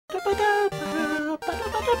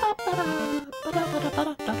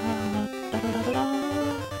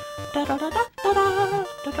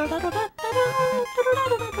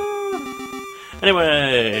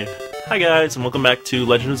Anyway, hi guys, and welcome back to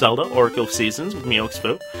Legend of Zelda: Oracle of Seasons with me,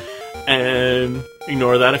 Oxfu. And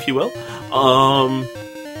ignore that if you will.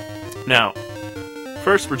 Now,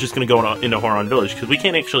 first we're just gonna go into Horon Village because we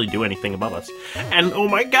can't actually do anything above us. And oh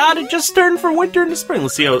my god, it just turned from winter into spring.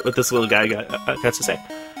 Let's see what this little guy got to say.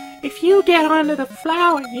 If you get onto the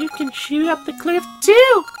flower, you can shoot up the cliff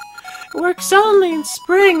too. It works only in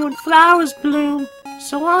spring when flowers bloom,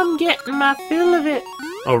 so I'm getting my fill of it.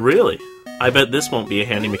 Oh really? I bet this won't be a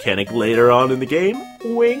handy mechanic later on in the game.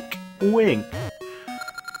 Wink, wink.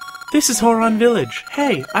 This is Horon Village.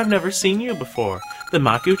 Hey, I've never seen you before. The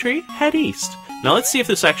Maku tree? Head east. Now let's see if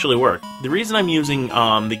this actually works. The reason I'm using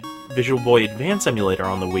the Visual Boy Advance emulator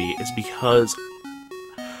on the Wii is because...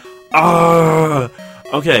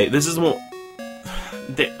 okay, this is...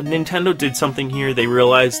 Nintendo did something here. They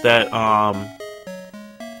realized that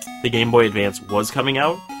the Game Boy Advance was coming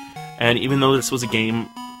out, and even though this was a game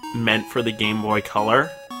meant for the Game Boy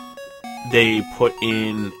Color, they put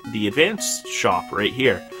in the Advance shop right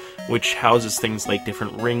here, which houses things like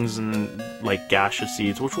different rings and like gaseous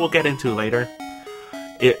seeds, which we'll get into later.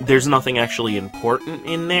 There's nothing actually important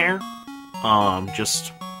in there,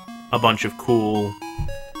 just a bunch of cool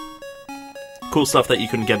stuff that you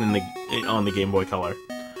couldn't get on the Game Boy Color.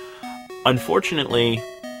 Unfortunately,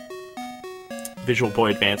 Visual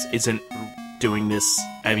Boy Advance isn't doing this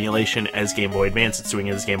emulation as Game Boy Advance, it's doing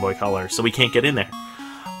it as Game Boy Color, so we can't get in there.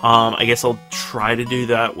 I guess I'll try to do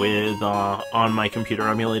that with on my computer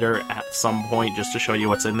emulator at some point, just to show you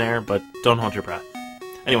what's in there, but don't hold your breath.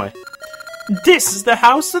 Anyway, this is the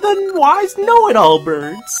house of the wise know-it-all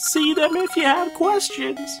birds. See them if you have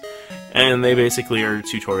questions. And they basically are a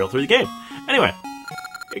tutorial through the game. Anyway,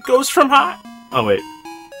 it goes from hot... Oh, wait.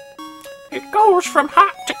 It goes from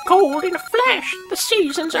hot to cold in a flash. The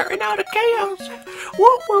seasons are in utter chaos.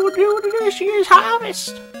 What will we do to this year's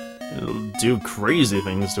harvest? It'll do crazy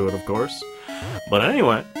things to it, of course. But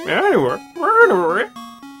anyway, let's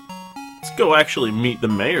go actually meet the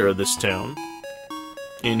mayor of this town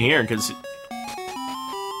in here, because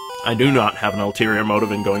I do not have an ulterior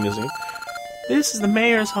motive in going to see. This is the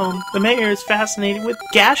mayor's home. The mayor is fascinated with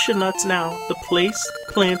gacha nuts now. The place,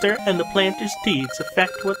 planter, and the planter's deeds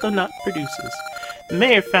affect what the nut produces. The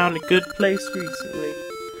mayor found a good place recently,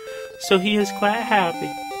 so he is quite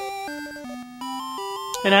happy.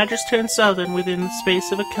 And I just turned southern within the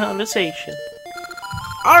space of a conversation.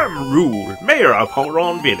 I'm Rule, mayor of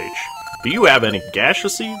Horon Village. Do you have any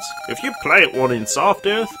gaseous seeds? If you plant one in soft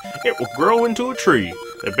earth, it will grow into a tree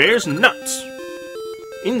that bears nuts.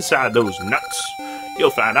 Inside those nuts,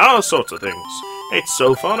 you'll find all sorts of things. It's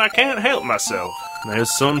so fun I can't help myself.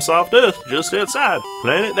 There's some soft earth just outside.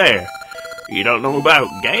 Plant it there. You don't know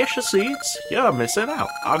about gaseous seeds? You're missing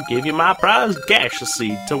out. I'll give you my prized gaseous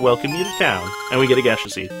seed to welcome you to town. And we get a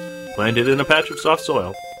gaseous seed. Planted in a patch of soft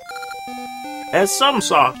soil. There's some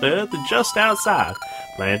soft earth just outside.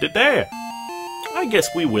 Plant it there. I guess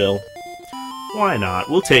we will. Why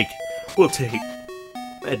not? We'll take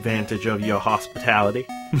advantage of your hospitality.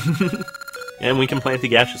 And we can plant the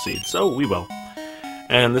gaseous seed, so we will.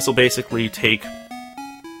 And this will basically take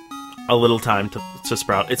a little time to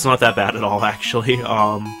sprout. It's not that bad at all, actually.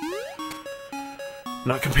 Not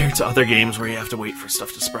compared to other games where you have to wait for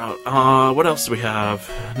stuff to sprout. What else do we have?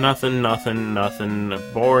 Nothing.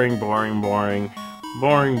 Boring.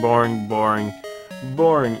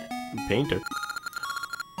 Painter.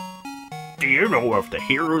 Do you know of the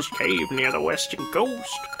Hero's Cave near the western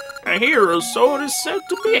coast? A hero's sword is said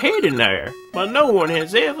to be hidden there, but no one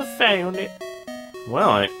has ever found it.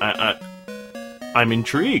 Well, I'm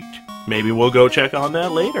intrigued. Maybe we'll go check on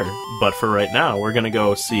that later. But for right now, we're gonna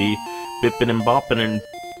go see Bippin' and Boppin' and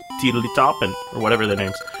Teedly Toppin', or whatever their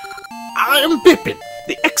names. I am Bippin,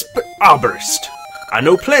 the expert arborist. I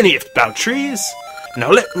know plenty about trees. Now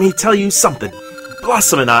let me tell you something.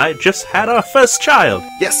 Blossom and I just had our first child.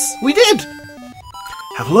 Yes, we did.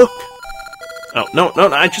 Have a look. Oh, no,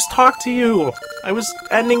 I just talked to you. I was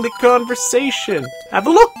ending the conversation. Have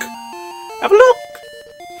a look. Have a look.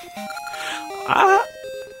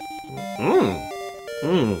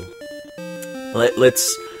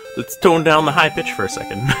 Let's tone down the high pitch for a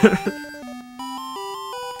second.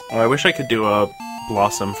 Oh, I wish I could do a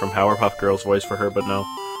Blossom from Powerpuff Girls voice for her, but no.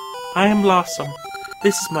 I am Blossom.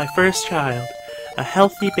 This is my first child. A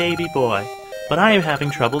healthy baby boy, but I am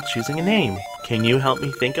having trouble choosing a name. Can you help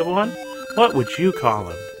me think of one? What would you call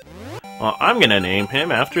him? Well, I'm gonna name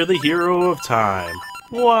him after the hero of time.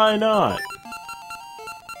 Why not?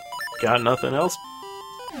 Got nothing else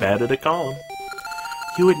better to call him.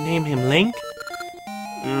 You would name him Link?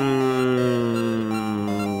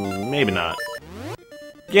 Maybe not.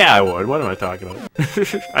 Yeah, I would. What am I talking about?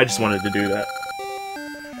 I just wanted to do that.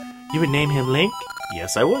 You would name him Link?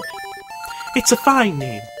 Yes, I would. It's a fine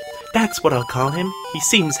name. That's what I'll call him. He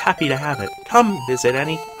seems happy to have it. Come visit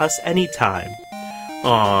us anytime.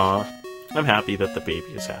 Aww. I'm happy that the baby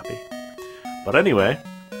is happy. But anyway,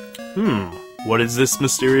 what is this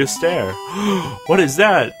mysterious stare? What is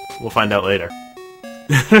that? We'll find out later.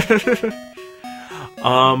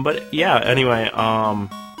 But yeah, anyway, I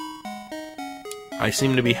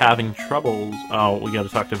seem to be having troubles. Oh, we gotta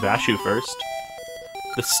talk to Vashu first.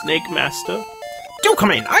 The Snake Master. Do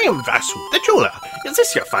come in, I am Vasu, the jeweler. Is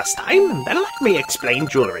this your first time? Then let me explain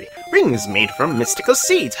jewelry. Rings made from mystical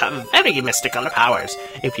seeds have very mystical powers.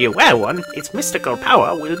 If you wear one, its mystical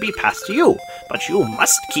power will be passed to you, but you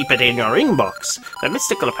must keep it in your ring box. The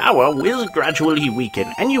mystical power will gradually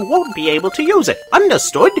weaken, and you won't be able to use it.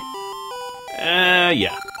 Understood?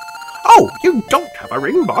 Yeah. Oh, you don't have a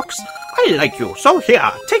ring box? I like you, so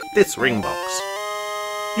here, take this ring box.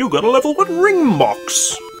 You got a level 1 ring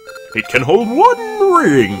box. It can hold 1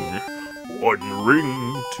 ring. 1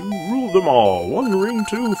 ring to rule them all. 1 ring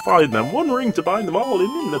to find them. 1 ring to bind them all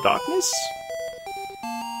in the darkness.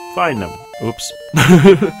 Find them. Oops.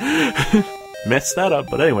 Messed that up,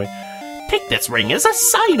 but anyway. Take this ring as a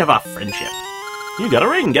sign of our friendship. You got a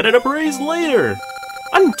ring. Get it appraised later.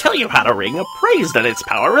 Until you had a ring appraised and its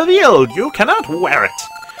power revealed, you cannot wear it.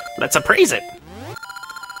 Let's appraise it.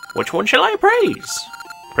 Which one shall I appraise?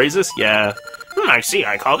 Praise this? Yeah. I see.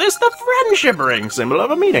 I call this the friendship ring, symbol of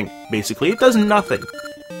a meeting. Basically, it does nothing.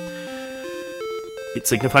 It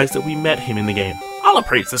signifies that we met him in the game. I'll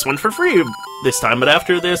appraise this one for free this time, but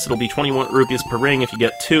after this, it'll be 21 rupees per ring. If you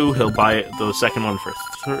get 2, he'll buy the second one for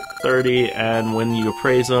 30, and when you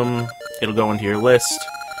appraise them, it'll go into your list.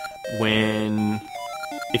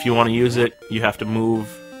 If you want to use it, you have to move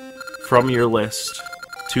from your list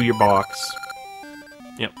to your box.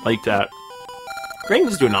 Yep, like that.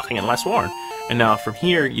 Rings do nothing unless worn. And now from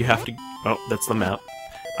here, you have to... Oh, that's the map.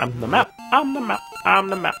 I'm the map. I'm the map. I'm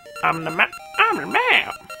the map. I'm the map. I'm the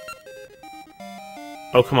map.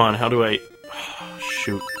 Oh, come on. How do I... Oh,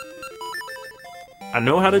 shoot. I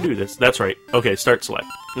know how to do this. That's right. Okay, start select.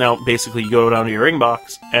 Now, basically, you go down to your ring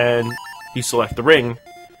box, and you select the ring,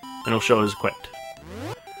 and it'll show as equipped.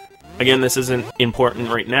 Again, this isn't important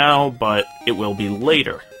right now, but it will be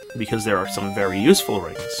later, because there are some very useful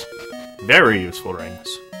rings. Very useful rings.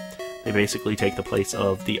 They basically take the place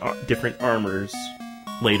of the different armors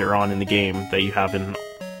later on in the game that you have in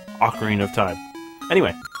Ocarina of Time.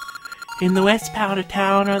 Anyway. In the west part of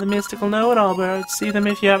town are the mystical know-it-all birds. See them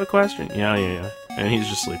if you have a question. Yeah. And he's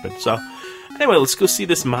just sleeping. So, anyway, let's go see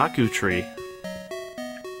this Maku tree.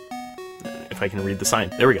 If I can read the sign.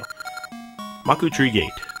 There we go. Maku Tree Gate.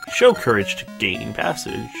 Show courage to gain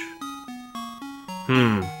passage.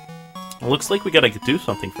 It looks like we gotta do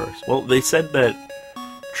something first. Well, they said that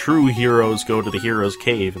true heroes go to the Hero's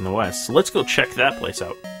Cave in the west, so let's go check that place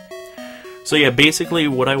out. So yeah, basically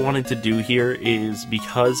what I wanted to do here is,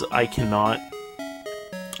 because I cannot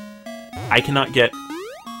get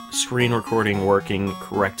screen recording working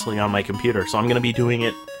correctly on my computer, so I'm gonna be doing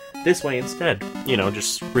it this way instead. You know,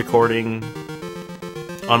 just recording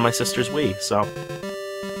on my sister's Wii, so...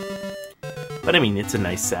 But I mean, it's a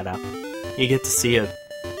nice setup. You get to see it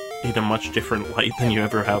in a much different light than you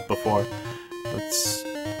ever have before. Let's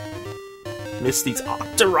miss these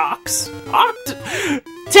Octoroks.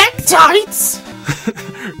 Tektites!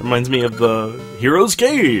 Reminds me of the Hero's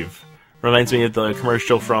Cave. Reminds me of the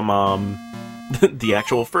commercial from the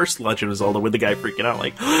actual first Legend of Zelda with the guy freaking out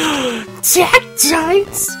like,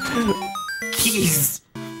 Tektites! Keys.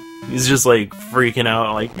 He's just like freaking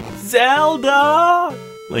out like, Zelda!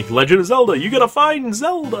 Like, Legend of Zelda, you gotta find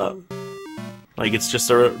Zelda! Like, it's just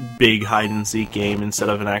a big hide-and-seek game instead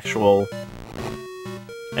of an actual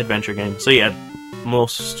adventure game. So yeah,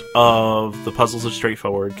 most of the puzzles are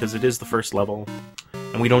straightforward, because it is the first level.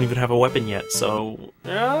 And we don't even have a weapon yet, so...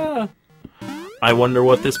 yeah. I wonder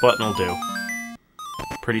what this button will do.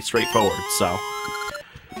 Pretty straightforward, so...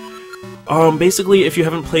 basically, if you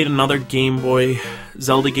haven't played another Game Boy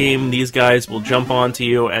Zelda game, these guys will jump onto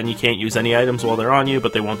you, and you can't use any items while they're on you,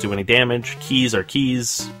 but they won't do any damage. Keys are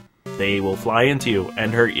keys. They will fly into you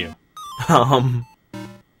and hurt you. Alright.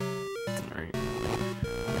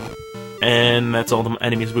 And that's all the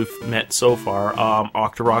enemies we've met so far.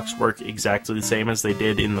 Octoroks work exactly the same as they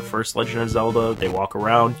did in the first Legend of Zelda. They walk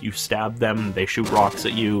around, you stab them, they shoot rocks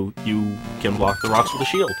at you, you can block the rocks with a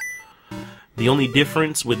shield. The only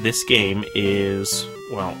difference with this game is,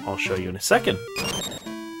 well, I'll show you in a second.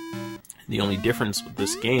 The only difference with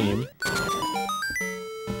this game...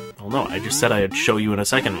 Well, no, I just said I'd show you in a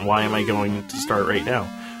second. Why am I going to start right now?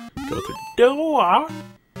 Go through the door.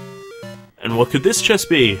 And what could this chest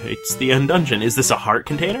be? It's the end dungeon. Is this a heart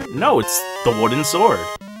container? No, it's the wooden sword.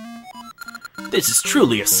 This is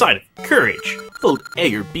truly a sign of courage. Hold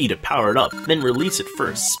A or B to power it up, then release it for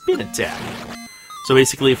a spin attack. So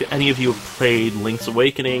basically, if any of you have played Link's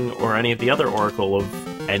Awakening or any of the other Oracle of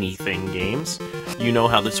Anything games, you know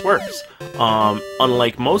how this works.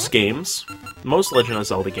 Unlike most games, most Legend of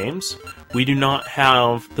Zelda games, we do not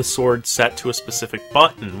have the sword set to a specific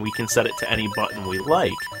button. We can set it to any button we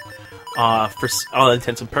like. For all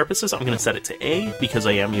intents and purposes, I'm going to set it to A because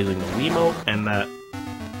I am using the Wiimote, and that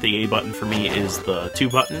the A button for me is the 2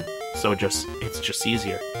 button, so it's just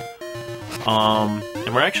easier.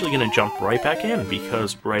 And we're actually going to jump right back in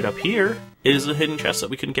because right up here is a hidden chest that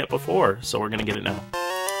we couldn't get before, so we're going to get it now.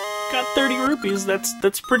 Got 30 rupees,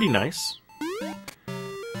 that's pretty nice.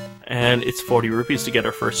 And it's 40 rupees to get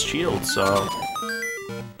our first shield, so...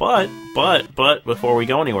 But, before we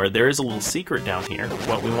go anywhere, there is a little secret down here.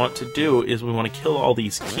 What we want to do is we want to kill all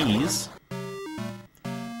these keys.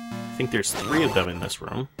 I think there's 3 of them in this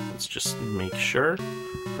room. Let's just make sure.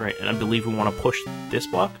 Right, and I believe we want to push this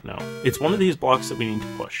block? No. It's one of these blocks that we need to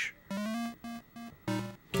push.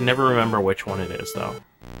 Can never remember which one it is, though.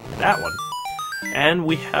 That one. And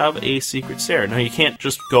we have a secret stair. Now, you can't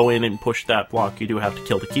just go in and push that block. You do have to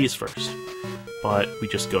kill the keys first. But we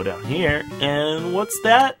just go down here, and what's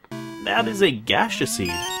that? That is a Gasha Seed.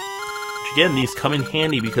 Which, again, these come in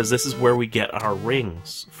handy because this is where we get our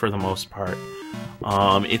rings, for the most part.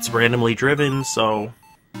 It's randomly driven, so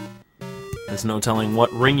there's no telling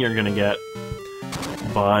what ring you're gonna get.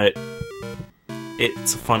 But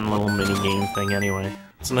it's a fun little mini-game thing anyway.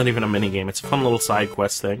 It's not even a mini-game, it's a fun little side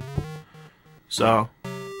quest thing. So,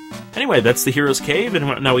 anyway, that's the Hero's Cave,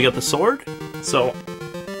 and now we got the sword. So,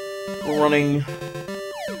 we're running...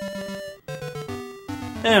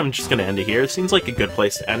 I'm just gonna end it here. It seems like a good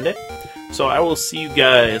place to end it. So I will see you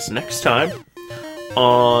guys next time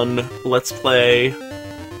on Let's Play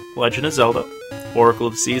Legend of Zelda Oracle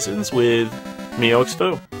of Seasons with Miox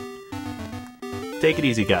Fu. Take it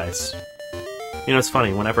easy, guys. You know, it's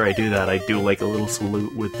funny, whenever I do that, I do like a little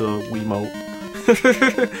salute with the Wiimote.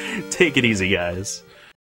 Take it easy, guys.